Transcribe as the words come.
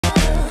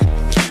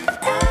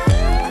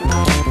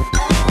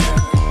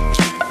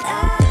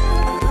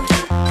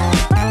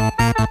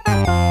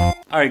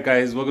Alright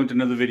guys, welcome to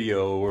another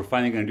video. We're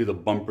finally going to do the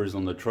bumpers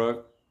on the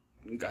truck.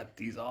 We got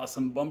these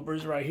awesome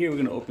bumpers right here. We're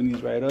going to open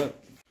these right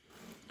up.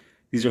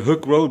 These are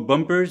Hooke Road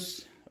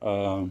bumpers.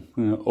 I'm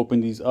going to open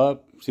these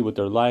up, see what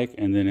they're like,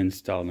 and then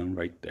install them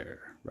right there,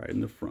 right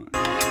in the front.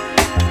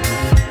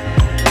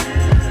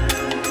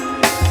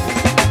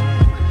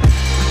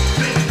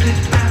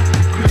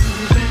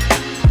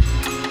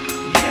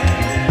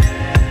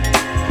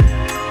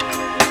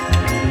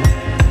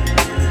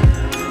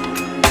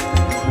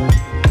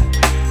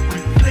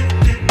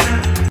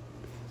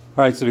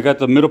 Alright, so we got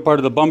the middle part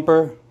of the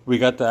bumper. We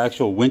got the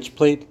actual winch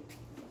plate.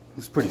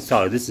 It's pretty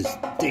solid. This is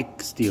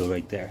thick steel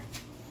right there.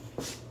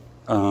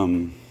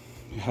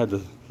 We had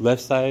the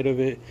left side of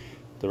it,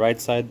 the right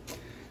side.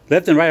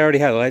 Left and right already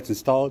had the lights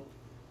installed.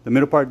 The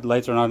middle part, the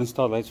lights are not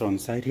installed. The lights are on the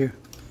side here.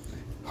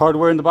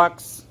 Hardware in the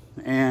box.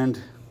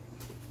 And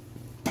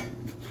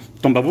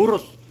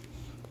Tombaburros.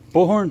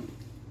 Bullhorn.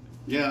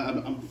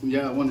 Yeah,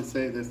 I want to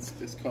say this.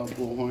 It's called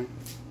bullhorn.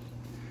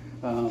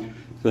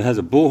 So it has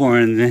a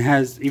bullhorn, and it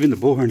has, even the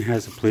bullhorn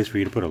has a place for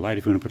you to put a light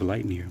if you want to put a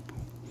light in here.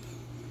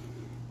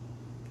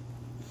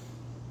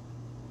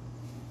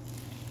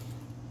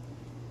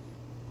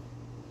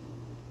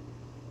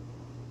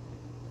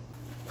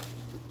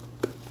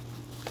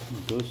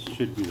 Those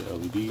should be the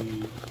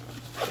LEDs.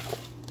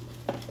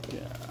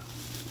 Yeah.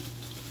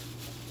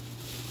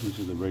 These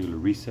are the regular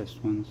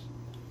recessed ones.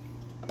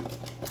 I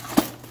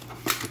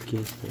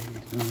guess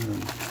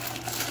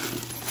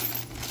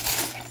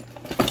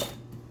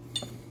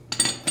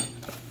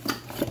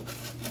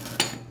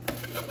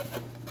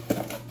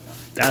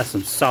that's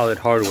some solid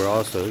hardware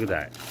also. Look at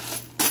that.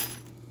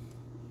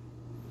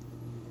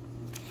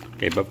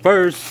 Okay, but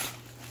first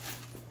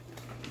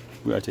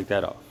we gotta take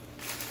that off.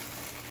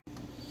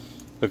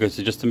 Okay,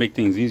 so just to make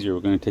things easier,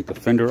 we're going to take the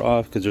fender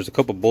off because there's a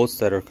couple bolts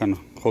that are kind of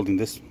holding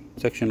this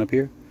section up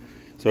here.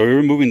 So we're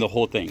removing the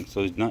whole thing.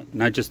 So it's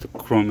not just the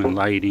chrome and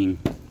lighting,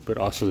 but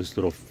also this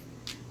little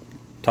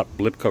top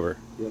lip cover.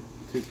 Yep,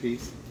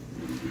 two-piece.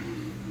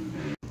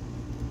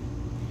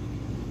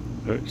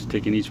 Alright, just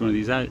taking each one of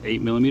these out,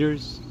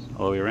 8mm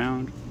all the way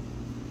around.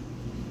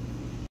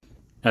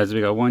 As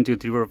we got 1, 2,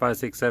 3, 4, 5,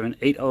 6, 7,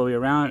 8 all the way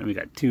around, and we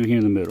got 2 here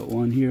in the middle.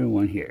 1 here,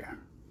 1 here.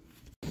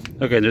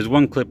 Okay, there's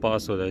one clip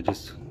also that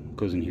just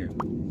goes in here,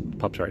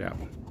 pops right out.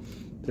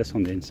 That's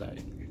on the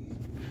inside.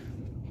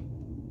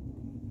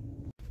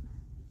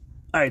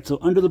 Alright, so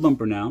under the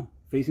bumper now,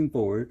 facing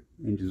forward,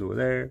 engine's over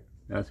there,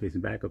 that's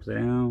facing back, upside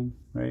down,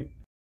 right?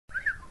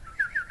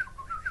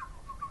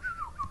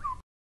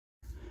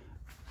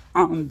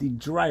 On the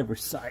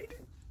driver's side,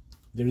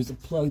 there's a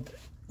plug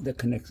that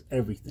connects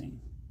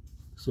everything.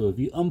 So if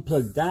you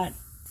unplug that,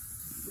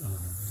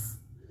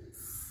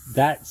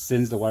 that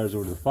sends the wires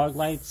over to the fog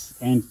lights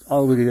and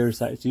all the way to the other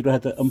side. So you don't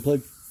have to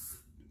unplug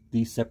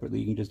these separately.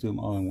 You can just do them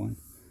all in one.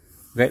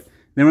 Okay.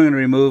 Then we're going to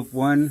remove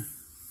 1,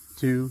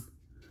 2,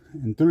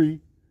 and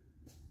 3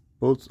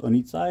 bolts on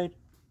each side.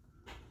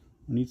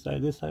 On each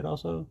side, this side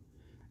also.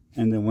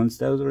 And then once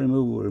those are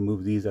removed, we'll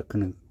remove these that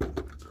kind of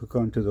hook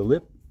onto the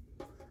lip.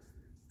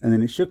 And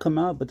then it should come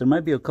out, but there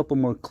might be a couple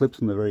more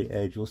clips on the very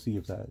edge. We'll see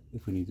if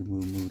we need to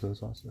move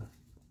those also.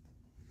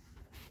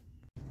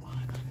 Why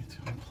do I need to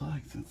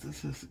unplug since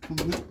this is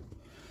coming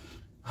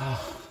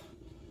out?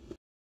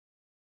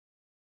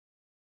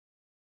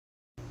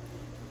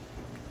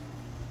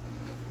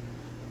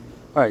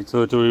 Alright,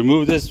 so to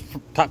remove this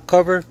top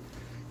cover,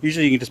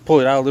 usually you can just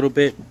pull it out a little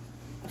bit.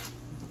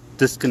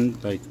 This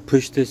can like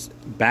push this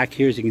back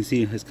here, as you can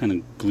see it has kind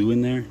of glue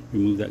in there.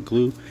 Remove that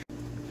glue.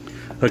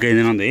 Okay, and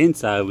then on the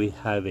inside we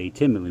have a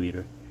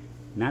 10mm.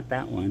 Not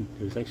that one.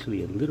 There's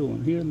actually a little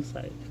one here on the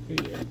side. There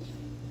you go.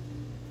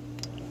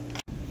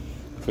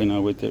 Okay,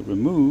 now with it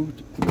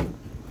removed,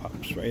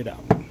 pops right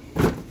out.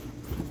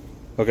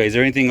 Okay, is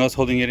there anything else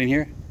holding it in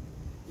here?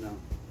 No.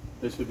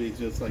 This should be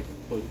just like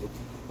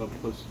a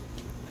push.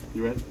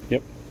 You ready?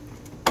 Yep.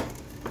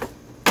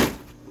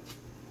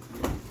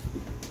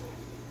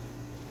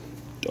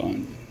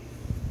 Done.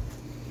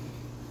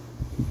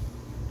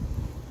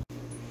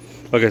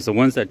 Okay, so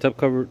once that top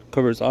cover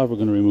is off, we're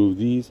going to remove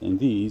these, and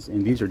these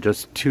are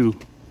just 2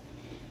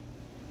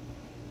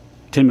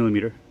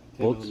 10mm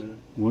bolts,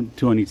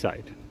 2 on each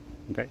side.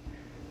 Okay.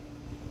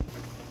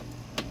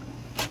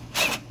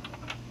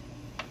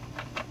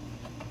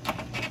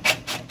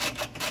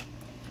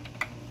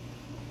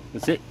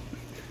 That's it.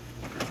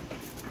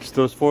 Just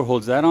those 4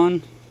 holds that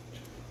on.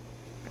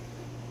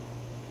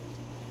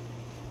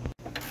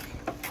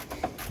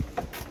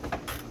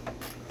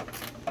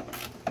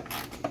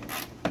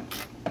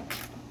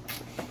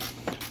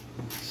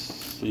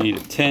 So you need a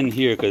 10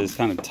 here because it's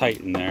kind of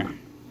tight in there.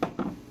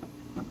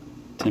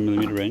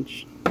 10mm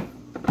wrench.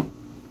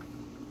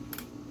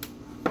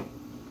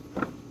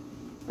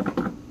 I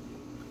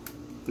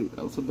think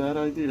that was a bad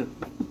idea.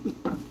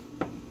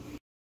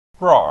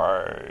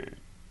 Right.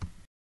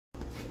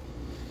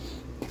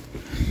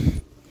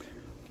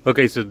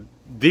 Okay, so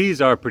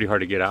these are pretty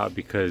hard to get out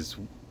because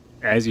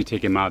as you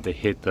take them out, they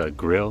hit the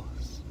grill.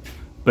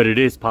 But it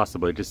is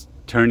possible. Just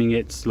turning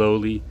it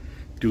slowly.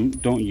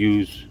 Don't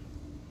use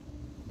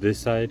this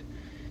side.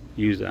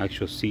 use the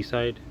actual C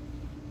side,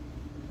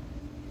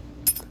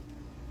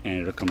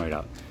 and it'll come right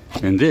out.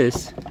 And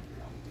this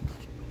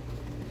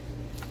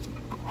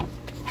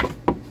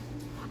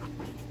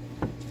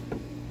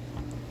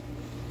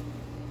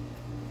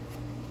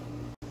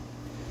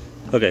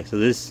okay, so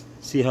this,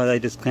 see how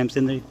that just clamps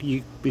in there?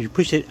 You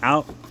push it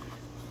out,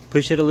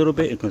 push it a little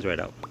bit, it comes right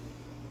out.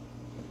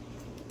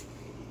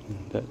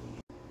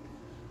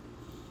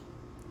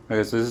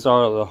 Okay, so this is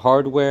all the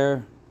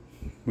hardware.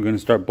 We're going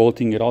to start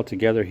bolting it all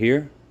together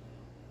here,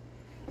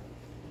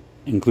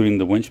 including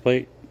the winch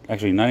plate.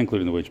 Actually, not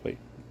including the winch plate.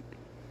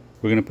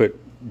 We're going to put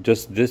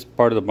just this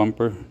part of the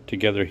bumper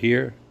together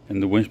here,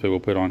 and the winch plate we'll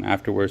put on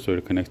afterwards so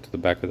it connects to the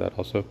back of that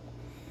also.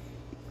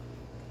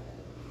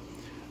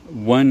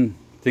 One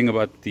thing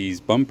about these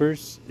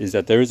bumpers is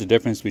that there is a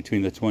difference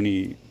between the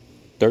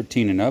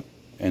 2013 and up,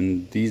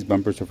 and these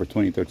bumpers are for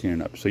 2013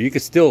 and up. So you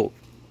could still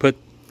put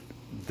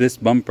this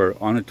bumper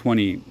on a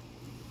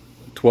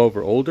 2012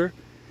 or older,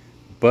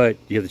 but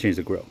you have to change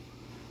the grill,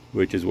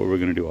 which is what we're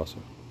going to do also.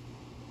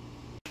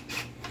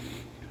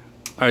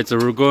 All right, so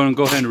we're going to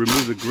go ahead and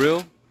remove the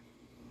grill.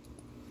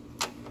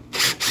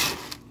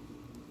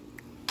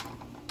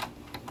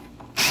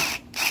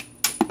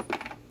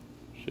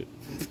 Shit.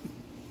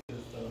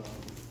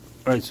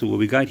 All right, so what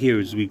we got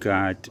here is we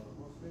got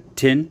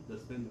 10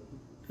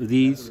 of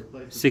these,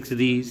 6 of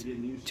these,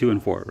 2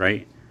 and 4,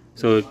 right?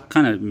 So it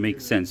kind of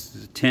makes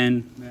sense.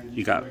 10,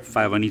 you got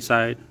 5 on each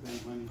side,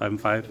 5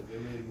 and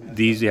 5.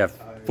 These you have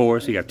 4,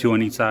 so you have 2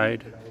 on each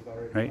side,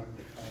 right?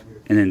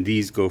 And then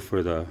these go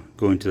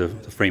into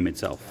the frame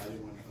itself.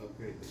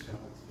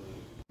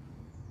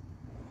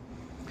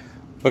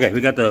 Okay, we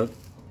got the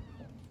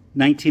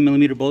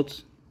 19mm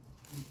bolts.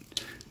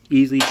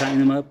 Easily tighten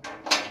them up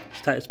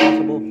as tight as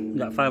possible. We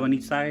got 5 on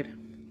each side.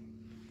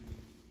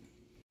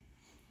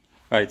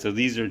 Alright, so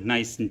these are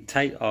nice and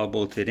tight, all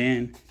bolted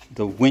in.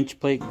 The winch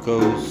plate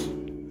goes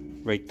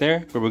right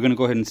there, but we're going to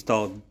go ahead and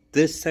install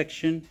this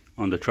section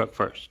on the truck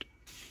first.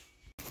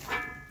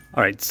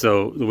 Alright,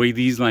 so the way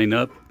these line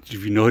up,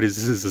 if you notice,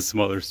 this is a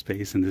smaller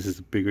space and this is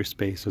a bigger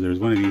space. So there's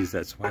one of these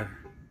that's wider,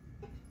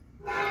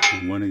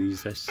 and one of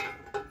these that's a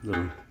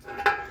little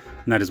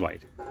not as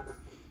wide.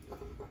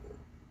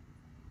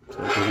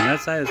 So it goes on that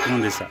side, it's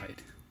on this side.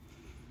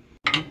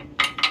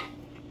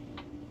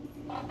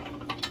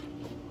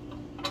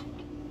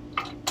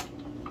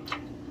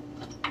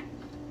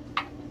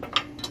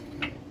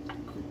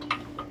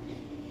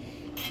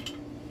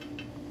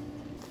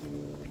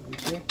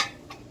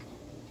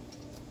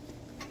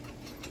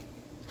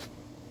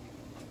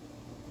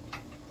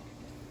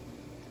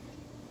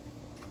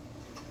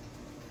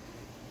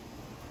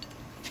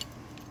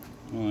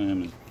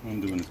 All I'm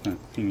doing is kind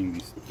of cleaning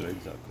these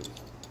threads out.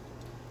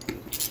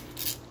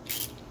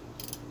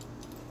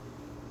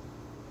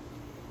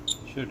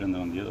 I should have done that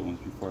on the other ones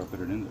before I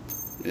put it in there.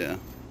 Yeah.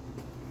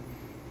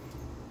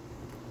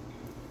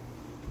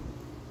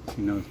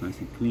 You know it's nice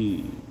and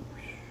clean.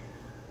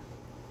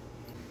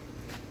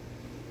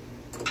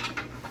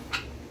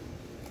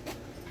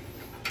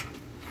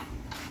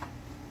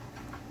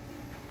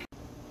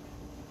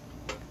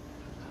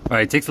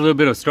 Alright, it takes a little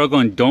bit of struggle,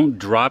 and don't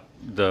drop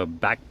the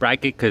back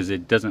bracket because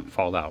it doesn't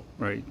fall out,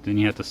 right? Then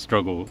you have to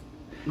struggle.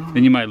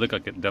 Then you might look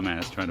like a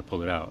dumbass trying to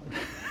pull it out.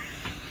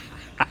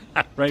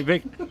 Right,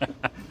 Vic?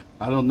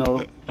 I don't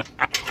know.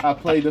 I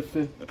played the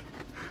fifth.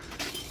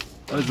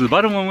 Oh, so the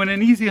bottom one went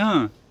in easy,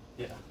 huh?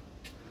 Yeah.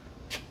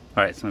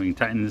 Alright, so we can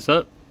tighten this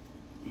up.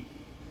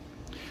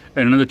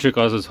 And another trick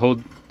also is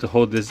to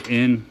hold this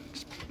in.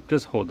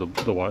 Just hold the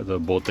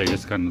bolt there,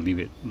 just kind of leave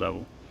it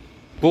level.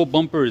 Full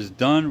bumper is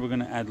done. We're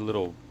going to add a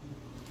little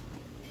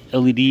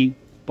LED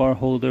bar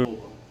holder.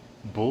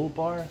 Bull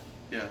bar?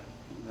 Yeah.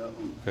 That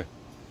one. Okay.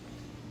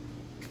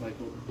 Like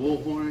a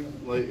bullhorn,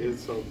 like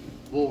it's a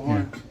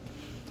bullhorn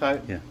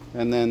type. Yeah.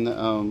 And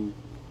then,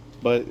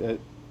 but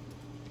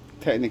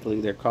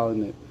technically they're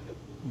calling it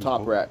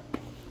top rack.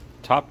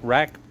 Top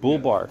rack bull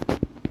bar. All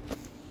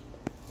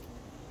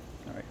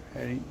right,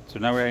 ready? So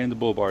now we're adding the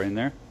bull bar in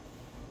there.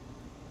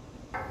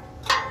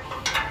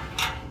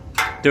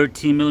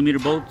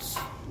 13mm bolts.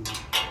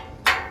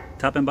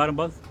 Top and bottom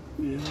both?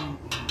 Yeah.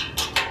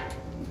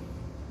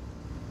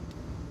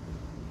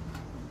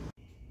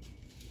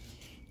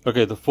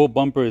 Okay, the full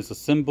bumper is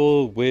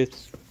assembled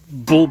with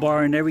bull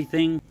bar and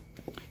everything.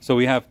 So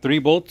we have 3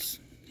 bolts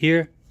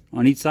here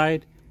on each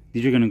side.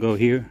 These are gonna go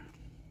here,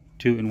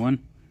 2 and 1,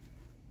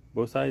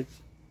 both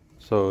sides.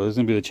 So this is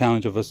gonna be the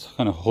challenge of us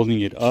kind of holding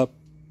it up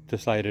to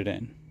slide it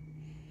in.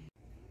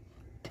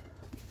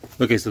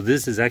 Okay, so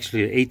this is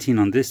actually an 18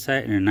 on this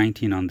side and a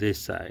 19 on this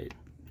side.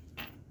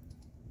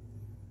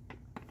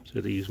 So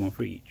they use one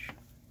for each,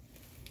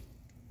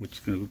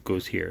 which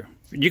goes here.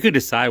 You could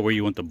decide where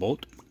you want the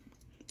bolt.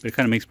 But it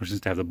kind of makes more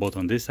sense to have the bolt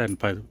on this side and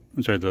apply,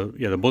 I'm sorry,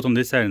 the bolt on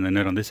this side and the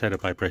nut on this side,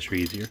 apply pressure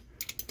easier.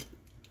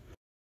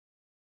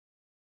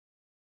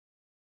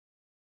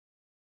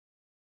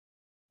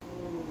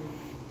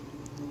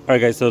 Alright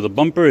guys, so the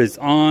bumper is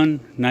on,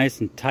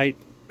 nice and tight,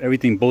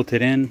 everything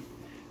bolted in.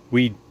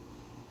 We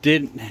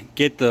didn't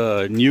get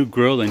the new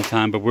grill in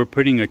time, but we're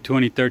putting a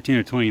 2013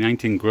 or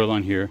 2019 grill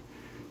on here.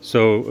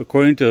 So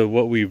according to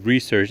what we've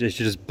researched, it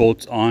just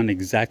bolts on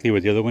exactly where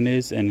the other one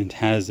is, and it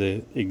has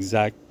an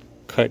exact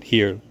cut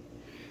here.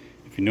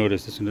 If you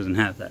notice, this one doesn't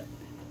have that,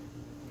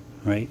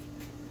 right?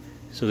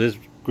 So this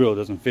grill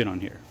doesn't fit on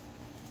here,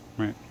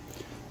 right?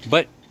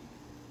 But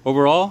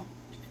overall,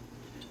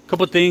 a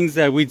couple things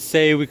that we'd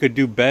say we could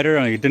do better.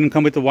 It didn't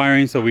come with the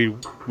wiring, so we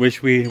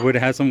wish we would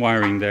have had some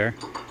wiring there.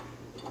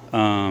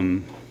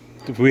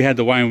 If we had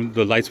the wiring,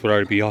 the lights would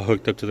already be all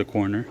hooked up to the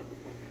corner.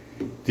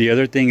 The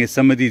other thing is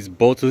some of these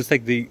bolts, it looks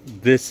like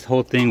this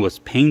whole thing was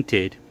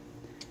painted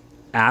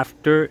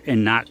after,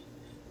 and they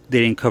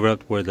didn't cover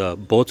up where the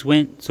bolts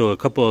went. So a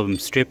couple of them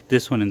stripped,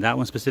 this one and that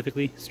one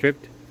specifically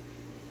stripped.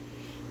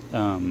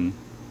 Okay,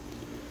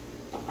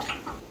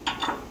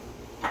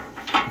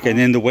 and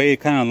then the way it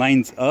kind of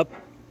lines up,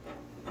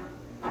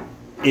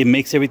 it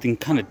makes everything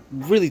kind of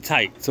really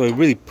tight. So it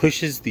really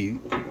pushes the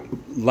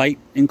light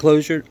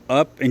enclosure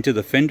up into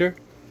the fender,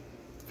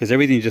 because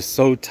everything is just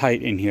so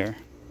tight in here.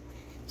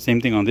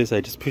 Same thing on this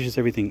side, just pushes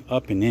everything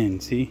up and in.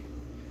 See,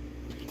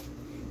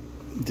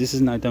 this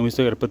is not done. We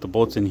still got to put the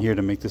bolts in here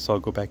to make this all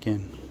go back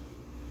in.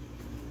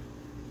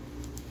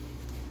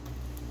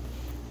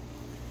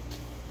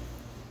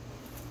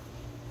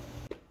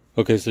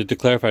 Okay, so to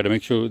clarify, to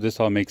make sure this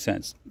all makes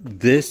sense,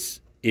 this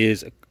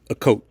is a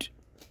coat.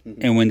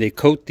 And when they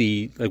coat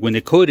when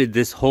they coated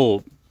this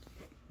whole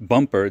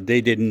bumper,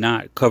 they did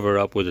not cover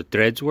up where the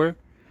threads were.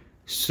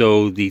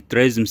 So the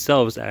threads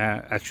themselves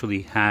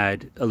actually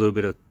had a little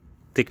bit of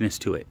thickness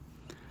to it.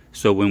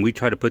 So when we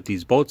try to put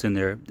these bolts in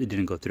there, it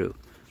didn't go through.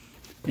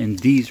 And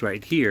these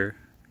right here,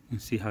 you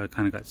see how it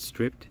kind of got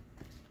stripped,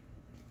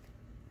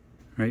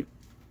 right?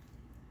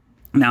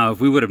 Now, if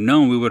we would have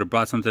known, we would have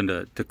brought something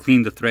to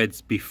clean the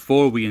threads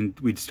before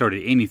we'd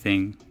started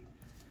anything.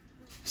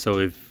 So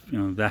if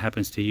that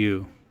happens to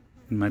you,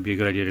 it might be a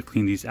good idea to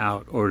clean these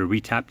out or to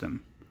retap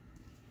them.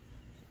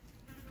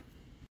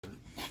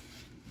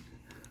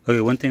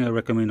 Okay, one thing I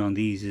recommend on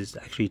these is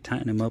actually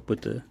tighten them up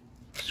with the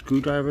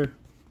screwdriver,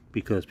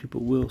 because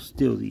people will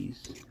steal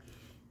these.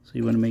 So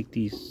you want to make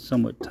these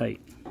somewhat tight.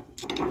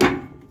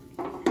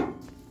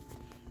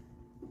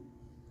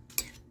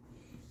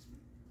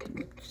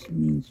 This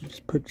means you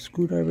just put the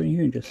screwdriver in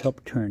here and just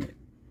help turn it.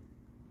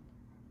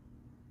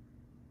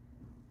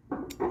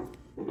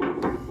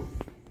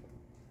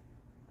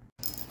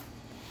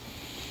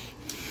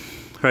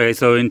 Alright,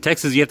 so in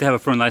Texas you have to have a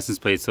front license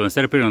plate. So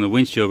instead of putting it on the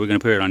windshield, we're going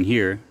to put it on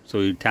here. So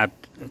we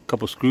tapped a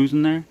couple screws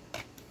in there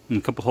and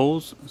a couple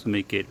holes, so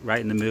make it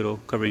right in the middle,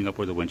 covering up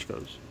where the winch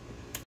goes.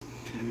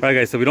 Alright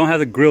guys, so we don't have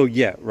the grill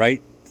yet,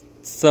 right?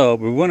 So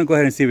we want to go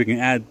ahead and see if we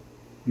can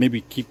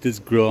maybe keep this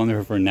grill on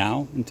there for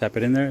now and tap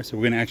it in there. So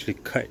we're going to actually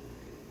cut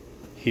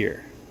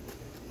here.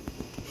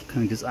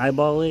 Kind of just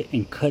eyeball it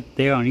and cut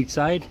there on each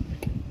side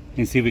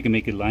and see if we can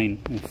make it line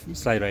and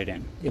slide right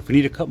in. If we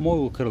need to cut more,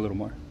 we'll cut a little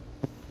more.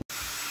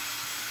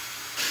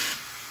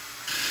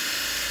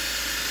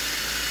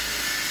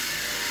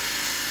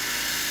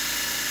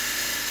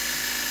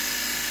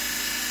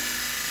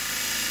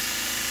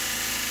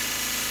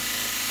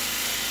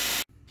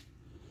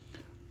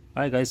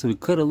 Alright guys, so we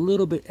cut a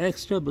little bit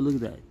extra, but look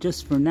at that.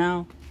 Just for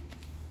now,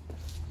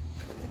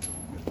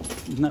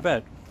 it's not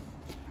bad.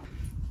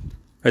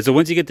 Alright, so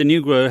once you get the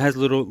new grill, it has a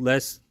little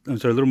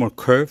more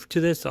curve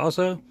to this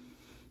also.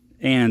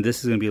 And this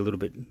is going to be a little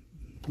bit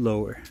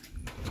lower.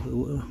 So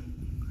we'll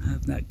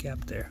have that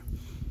gap there.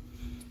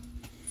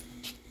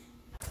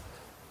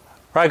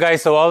 Alright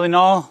guys, so all in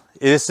all,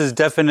 this is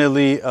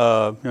definitely 10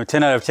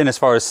 out of 10 as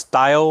far as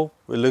style.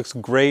 It looks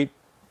great.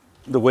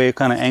 The way it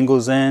kind of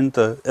angles in,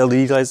 the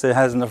LED lights it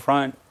has in the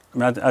front. I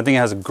mean, I think it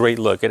has a great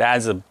look. It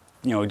adds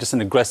just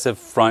an aggressive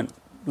front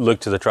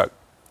look to the truck.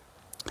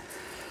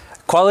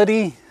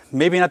 Quality,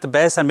 maybe not the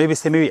best. I'd maybe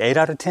say maybe 8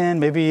 out of 10,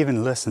 maybe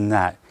even less than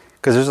that.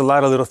 Because there's a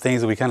lot of little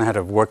things that we kind of had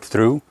to work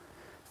through.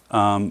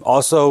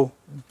 Also,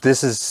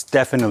 this is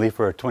definitely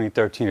for a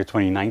 2013 or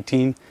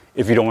 2019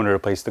 if you don't want to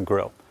replace the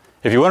grill.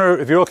 If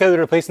you're okay with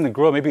replacing the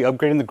grill, maybe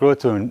upgrading the grill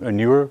to a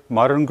newer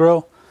modern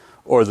grill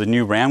or the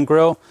new Ram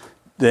grill,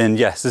 then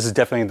yes, this is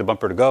definitely the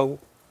bumper to go,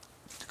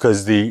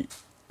 because the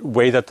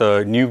way that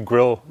the new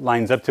grill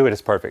lines up to it is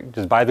perfect.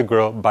 Just buy the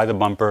grill, buy the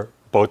bumper,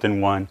 both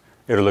in one.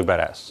 It'll look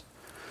badass.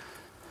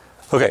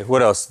 Okay,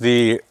 what else?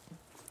 The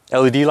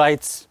LED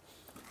lights,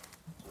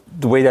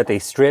 the way that they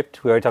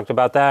stripped, we already talked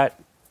about that.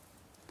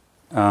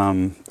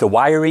 The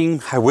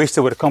wiring, I wish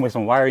they would have come with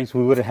some wiring so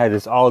we would have had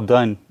this all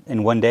done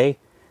in one day.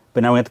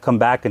 But now we have to come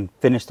back and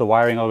finish the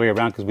wiring all the way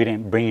around because we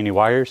didn't bring any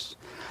wires.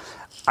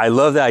 I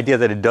love the idea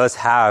that it does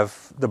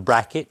have the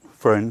bracket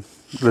for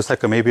looks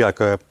like maybe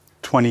like a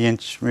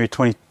 20-inch, maybe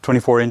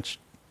 24-inch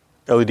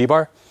LED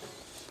bar.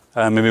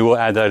 Maybe we'll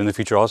add that in the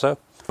future also.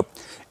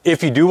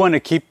 If you don't want to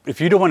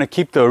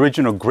keep the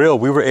original grill,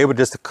 we were able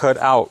just to cut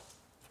out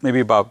maybe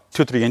about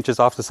 2-3 inches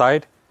off the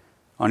side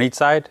on each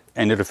side,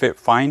 and it'll fit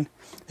fine.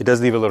 It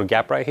does leave a little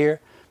gap right here,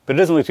 but it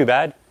doesn't look too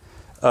bad.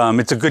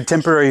 It's a good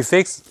temporary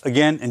fix,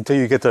 again, until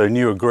you get the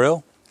newer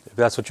grill, if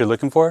that's what you're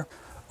looking for.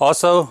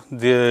 Also,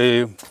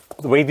 the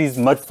way these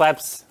mud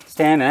flaps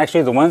stand, and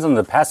actually the ones on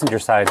the passenger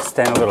side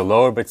stand a little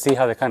lower, but see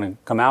how they kind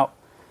of come out?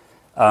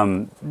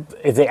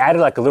 If they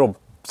added like a little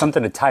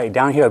something to tie it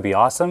down here, it'd be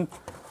awesome.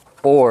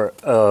 Or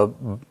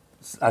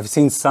I've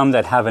seen some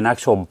that have an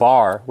actual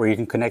bar where you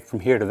can connect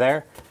from here to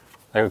there,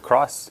 like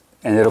across,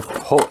 and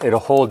it'll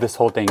hold this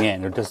whole thing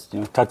in. It just, you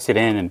know, tucks it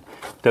in and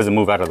doesn't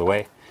move out of the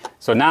way.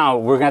 So now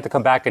we're gonna have to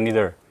come back and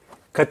either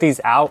cut these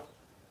out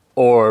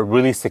or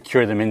really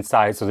secure them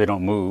inside so they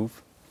don't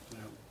move. You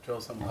know,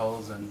 drill some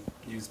holes and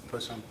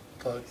push some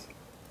plugs.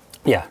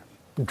 Yeah,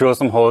 drill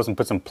some holes and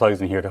put some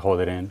plugs in here to hold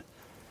it in.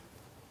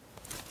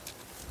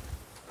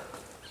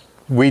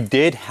 We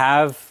did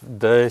have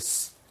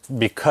this,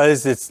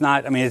 because it's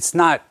not, I mean, it's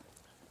not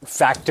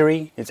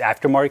factory, it's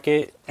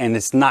aftermarket, and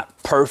it's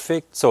not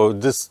perfect. So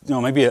this, you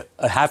know, maybe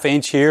a half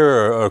inch here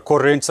or a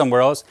quarter inch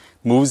somewhere else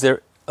moves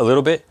there a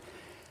little bit.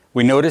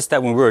 We noticed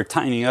that when we were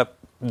tightening up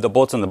the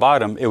bolts on the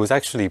bottom, it was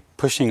actually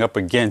pushing up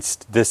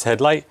against this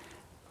headlight,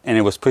 and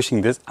it was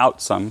pushing this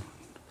out some.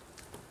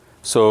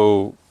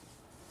 So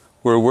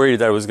we're worried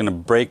that it was gonna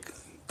break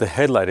the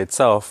headlight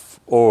itself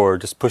or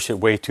just push it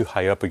way too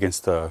high up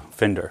against the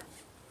fender.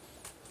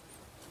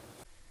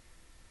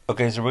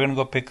 Okay, so we're gonna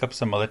go pick up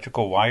some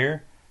electrical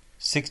wire,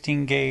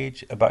 16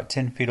 gauge, about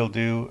 10 feet will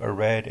do, a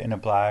red and a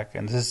black,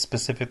 and this is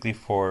specifically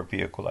for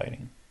vehicle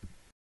lighting.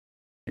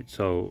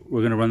 So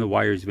we're gonna run the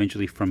wires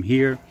eventually from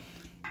here,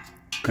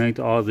 connect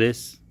all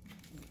this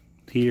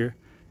here,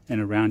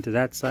 and around to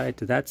that side,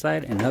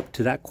 and up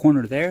to that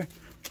corner there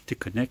to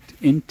connect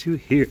into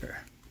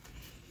here.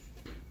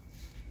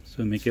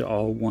 So make it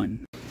all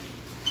one.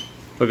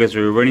 Okay, so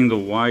we're running the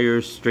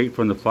wires straight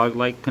from the fog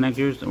light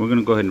connectors, and we're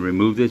gonna go ahead and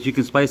remove this. You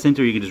can splice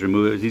into it, or you can just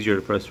remove it. It's easier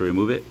for us to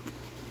remove it.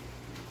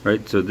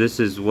 Right, so this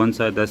is one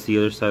side, that's the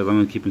other side. I'm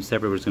gonna keep them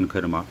separate, we're just gonna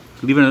cut them off.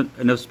 Leaving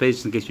enough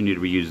space in case you need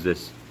to reuse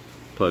this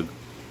plug.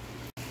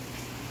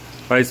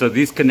 Alright, so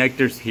these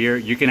connectors here,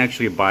 you can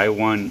actually buy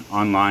one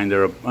online.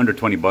 They're under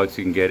 20 bucks,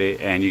 you can get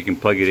it, and you can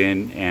plug it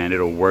in and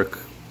it'll work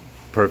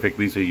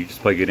perfectly. So you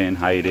just plug it in,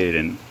 hide it,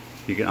 and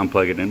you can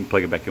unplug it and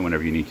plug it back in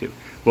whenever you need to.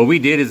 What we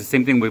did is the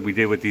same thing what we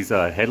did with these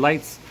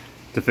headlights,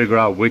 to figure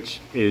out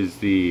which is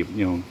the,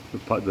 you know,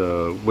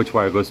 the which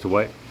wire goes to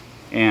what.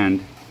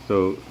 And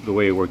so the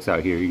way it works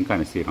out here, you can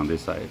kind of see it on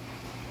this side.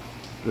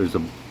 There's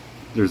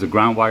a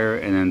ground wire,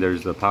 and then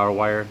there's the power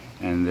wire,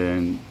 and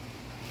then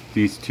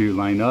these two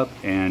line up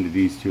and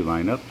these two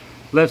line up,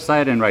 left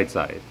side and right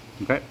side.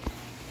 Okay.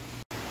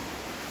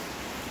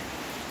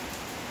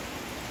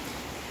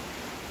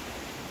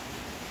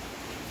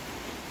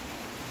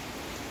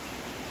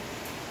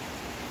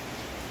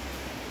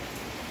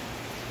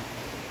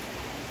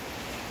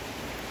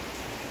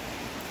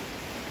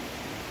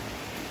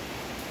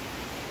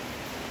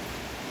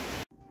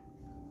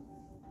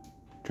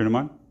 Turn them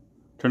on.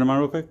 Turn them on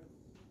real quick.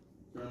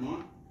 Turn them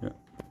on? Yeah.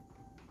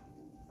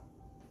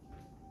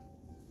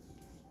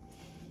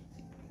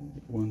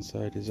 One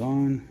side is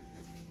on.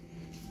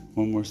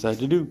 One more side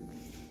to do.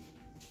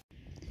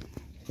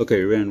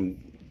 Okay, we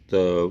ran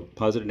the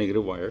positive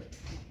negative wire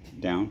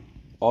down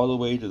all the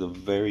way to the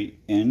very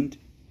end,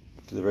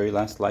 to the very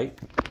last light.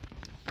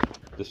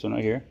 This one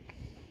right here.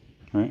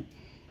 All right.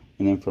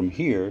 And then from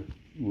here,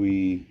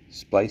 we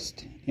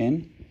spliced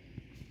in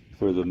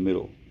for the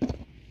middle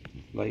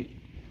light,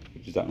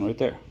 which is that one right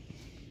there.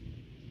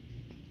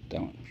 That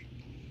one.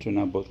 So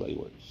now both light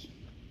works.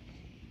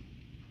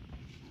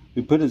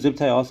 We put a zip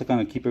tie also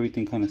kind of keep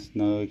everything kind of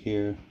snug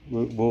here.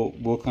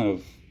 We'll kind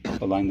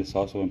of align this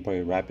also and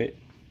probably wrap it.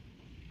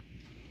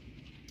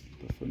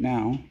 But for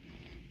now,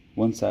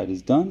 one side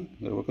is done.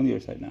 We gotta work on the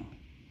other side now.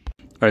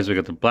 Alright, so we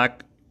got the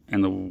black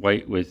and the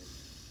white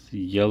with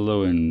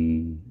yellow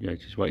and, yeah,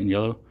 just white and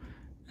yellow.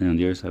 And on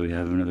the other side we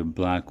have another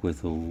black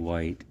with a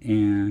white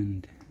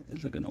and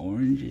it's like an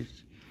orange.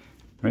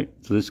 Right,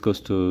 so this goes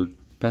to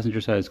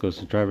passenger side, this goes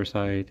to driver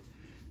side.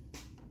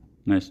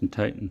 Nice and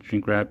tight and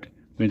shrink wrapped.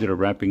 We ended up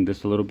wrapping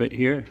this a little bit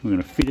here. We're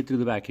gonna feed it through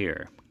the back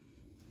here.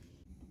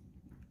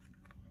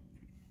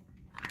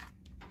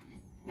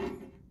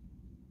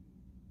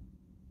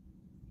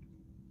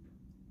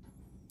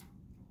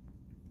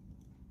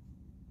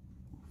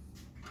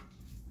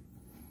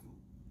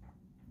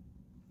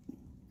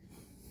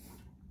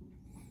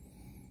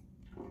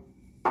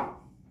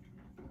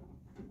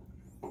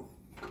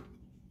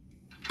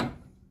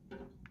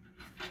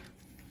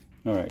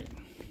 All right,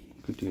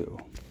 good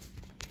deal.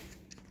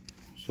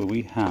 So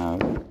we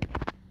have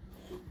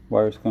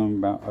wires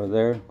coming out of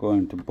there,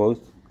 going to both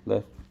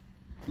left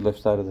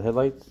side of the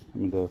headlights. I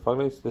mean the fog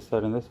lights, this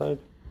side and this side,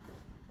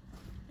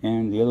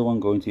 and the other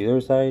one going to the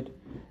other side.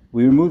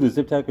 We removed the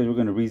zip tie because we're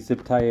going to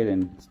re-zip tie it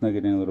and snug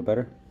it in a little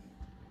better.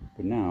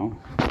 But now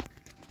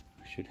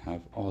I should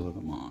have all of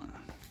them on.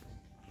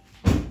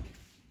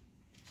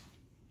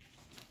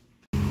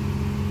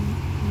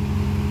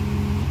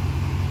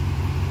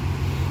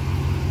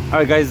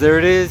 Alright guys, there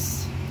it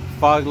is.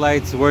 Fog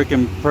lights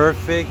working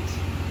perfect.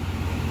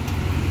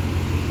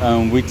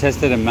 We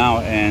tested them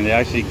out and they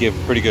actually give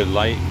pretty good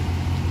light.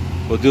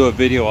 We'll do a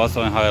video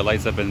also on how it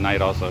lights up at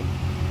night also.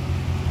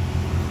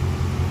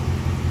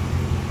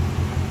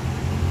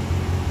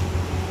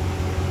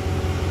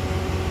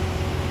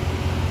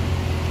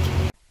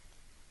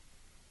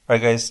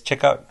 Alright guys,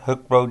 check out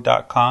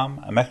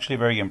hookeroad.com. I'm actually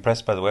very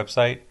impressed by the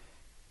website.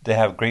 They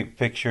have great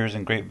pictures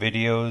and great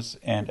videos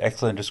and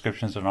excellent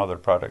descriptions on all their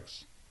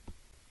products.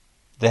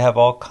 They have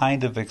all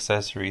kinds of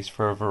accessories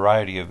for a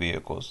variety of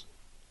vehicles.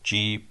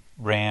 Jeep,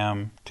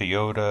 Ram,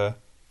 Toyota,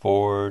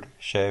 Ford,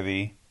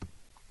 Chevy.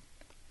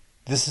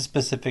 This is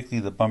specifically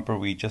the bumper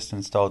we just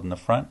installed in the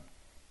front.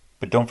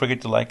 But don't forget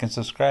to like and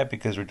subscribe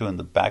because we're doing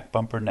the back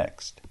bumper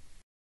next.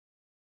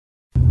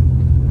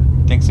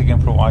 Thanks again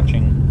for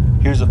watching.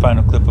 Here's a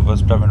final clip of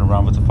us driving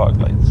around with the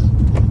fog lights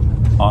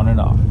on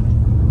and off.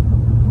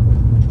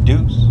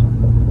 Deuce.